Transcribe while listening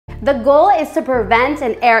The goal is to prevent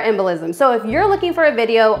an air embolism. So if you're looking for a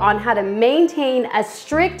video on how to maintain a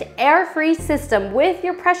strict air-free system with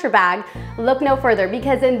your pressure bag, look no further,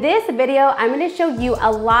 because in this video, I'm going to show you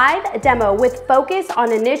a live demo with focus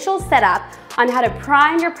on initial setup on how to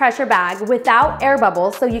prime your pressure bag without air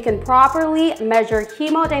bubbles so you can properly measure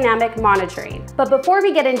hemodynamic monitoring. But before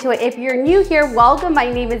we get into it, if you're new here, welcome.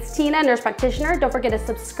 My name is Tina, nurse practitioner. Don't forget to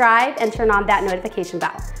subscribe and turn on that notification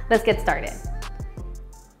bell. Let's get started.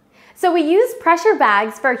 So we use pressure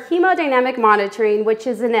bags for hemodynamic monitoring, which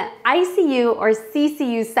is in an ICU or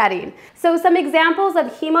CCU setting. So some examples of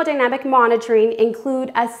hemodynamic monitoring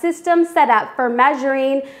include a system setup for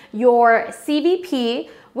measuring your CVP,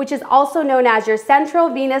 which is also known as your central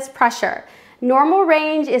venous pressure. Normal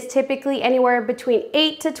range is typically anywhere between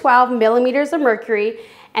 8 to 12 millimeters of mercury.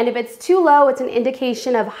 And if it's too low, it's an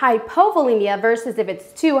indication of hypovolemia versus if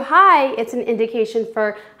it's too high, it's an indication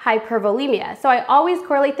for hypervolemia. So I always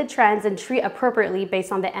correlate the trends and treat appropriately based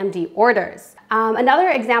on the MD orders.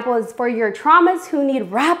 Another example is for your traumas who need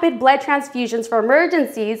rapid blood transfusions for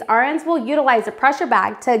emergencies, RNs will utilize a pressure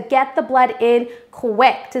bag to get the blood in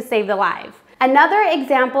quick to save the life. Another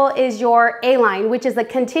example is your Aline, which is a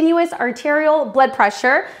continuous arterial blood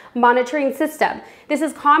pressure monitoring system. This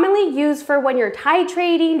is commonly used for when you're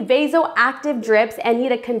titrating vasoactive drips and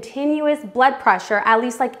need a continuous blood pressure at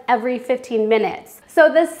least like every 15 minutes.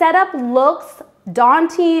 So the setup looks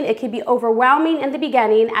daunting, it can be overwhelming in the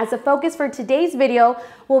beginning, as the focus for today's video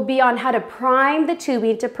will be on how to prime the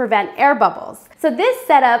tubing to prevent air bubbles. So this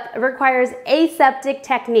setup requires aseptic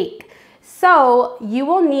technique. So you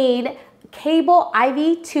will need cable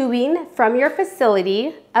IV tubing from your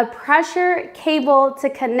facility, a pressure cable to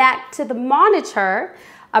connect to the monitor,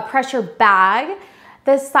 a pressure bag.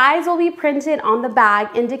 The size will be printed on the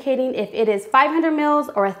bag indicating if it is 500 mils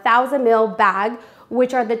or 1,000 mil bag,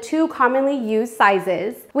 which are the two commonly used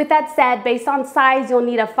sizes. With that said, based on size, you'll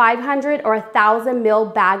need a 500 or 1,000 mil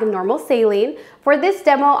bag of normal saline. For this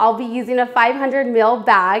demo, I'll be using a 500 mil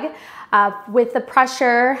bag with the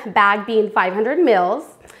pressure bag being 500 mils.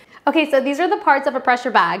 Okay, so these are the parts of a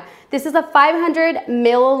pressure bag. This is a 500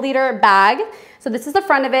 milliliter bag. So this is the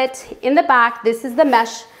front of it. In the back, this is the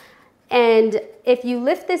mesh. And if you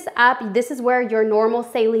lift this up, this is where your normal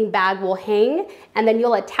saline bag will hang. And then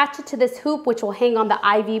you'll attach it to this hoop, which will hang on the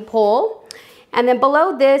IV pole. And then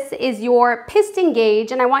below this is your piston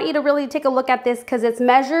gauge. And I want you to really take a look at this because it's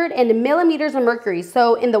measured in millimeters of mercury.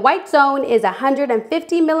 So in the white zone is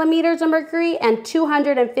 150 millimeters of mercury and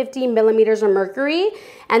 250 millimeters of mercury.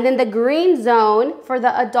 And then the green zone for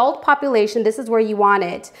the adult population, this is where you want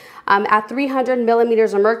it, at 300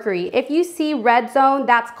 millimeters of mercury. If you see red zone,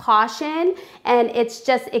 that's caution, and it's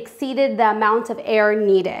just exceeded the amount of air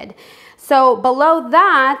needed. So below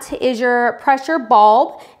that is your pressure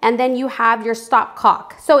bulb, and then you have your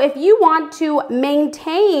stopcock. So if you want to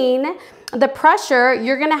maintain the pressure,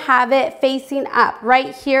 you're gonna have it facing up.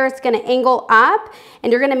 Right here, it's gonna angle up,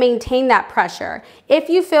 and you're gonna maintain that pressure. If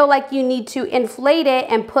you feel like you need to inflate it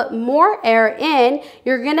and put more air in,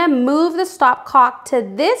 you're gonna move the stopcock to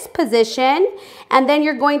this position, and then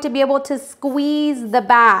you're going to be able to squeeze the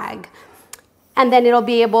bag. And then it'll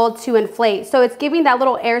be able to inflate. So it's giving that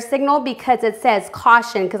little air signal because it says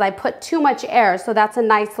caution because I put too much air. So that's a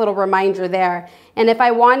nice little reminder there. And if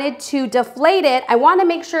I wanted to deflate it, I want to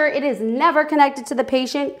make sure it is never connected to the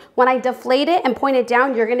patient. When I deflate it and point it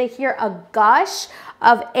down, you're going to hear a gush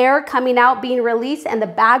of air coming out, being released, and the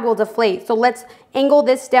bag will deflate. So let's angle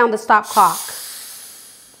this down the stopcock.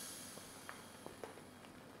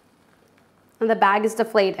 And the bag is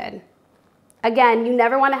deflated. Again, you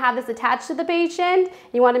never want to have this attached to the patient.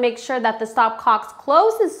 You want to make sure that the stopcocks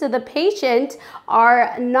closest to the patient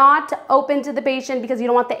are not open to the patient because you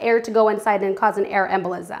don't want the air to go inside and cause an air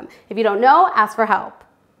embolism. If you don't know, ask for help.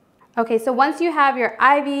 Okay, so once you have your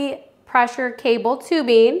IV pressure cable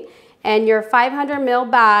tubing and your 500 mil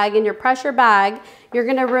bag and your pressure bag, you're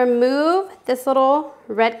going to remove this little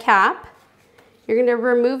red cap. You're going to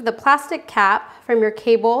remove the plastic cap from your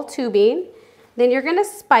cable tubing. Then you're going to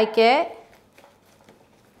spike it.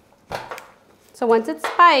 So once it's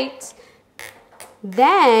spiked,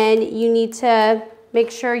 then you need to make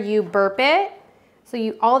sure you burp it.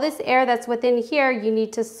 So all this air that's within here, you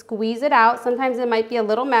need to squeeze it out. Sometimes it might be a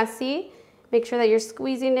little messy. Make sure that you're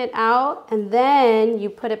squeezing it out, and then you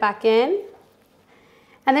put it back in.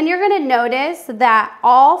 And then you're gonna notice that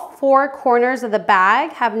all four corners of the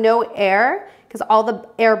bag have no air because all the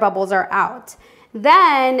air bubbles are out.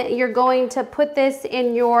 Then you're going to put this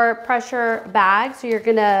in your pressure bag. So you're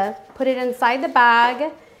gonna put it inside the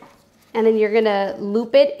bag, and then you're gonna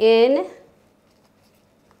loop it in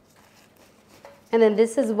And then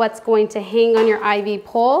this is what's going to hang on your IV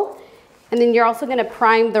pole. And then you're also gonna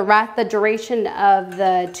prime the duration of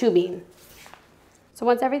the tubing. So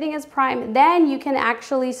once everything is primed, then you can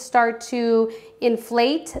actually start to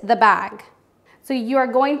inflate the bag. So you are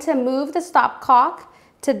going to move the stopcock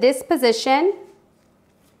to this position,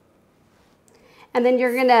 and then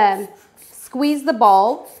you're gonna squeeze the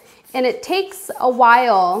bulb, and it takes a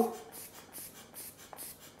while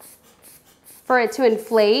for it to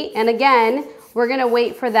inflate. And again, we're gonna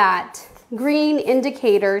wait for that green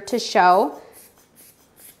indicator to show.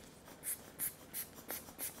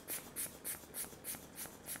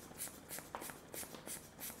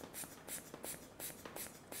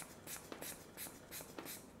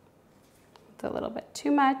 It's a little bit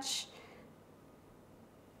too much.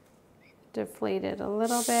 Deflate it a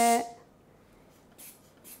little bit.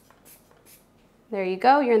 There you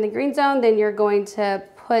go, you're in the green zone. Then you're going to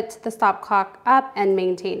put the stopcock up and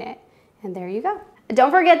maintain it. And there you go.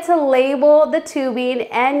 Don't forget to label the tubing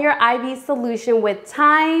and your IV solution with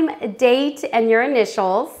time, date, and your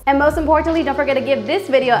initials. And most importantly, don't forget to give this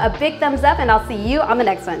video a big thumbs up, and I'll see you on the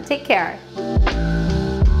next one. Take care.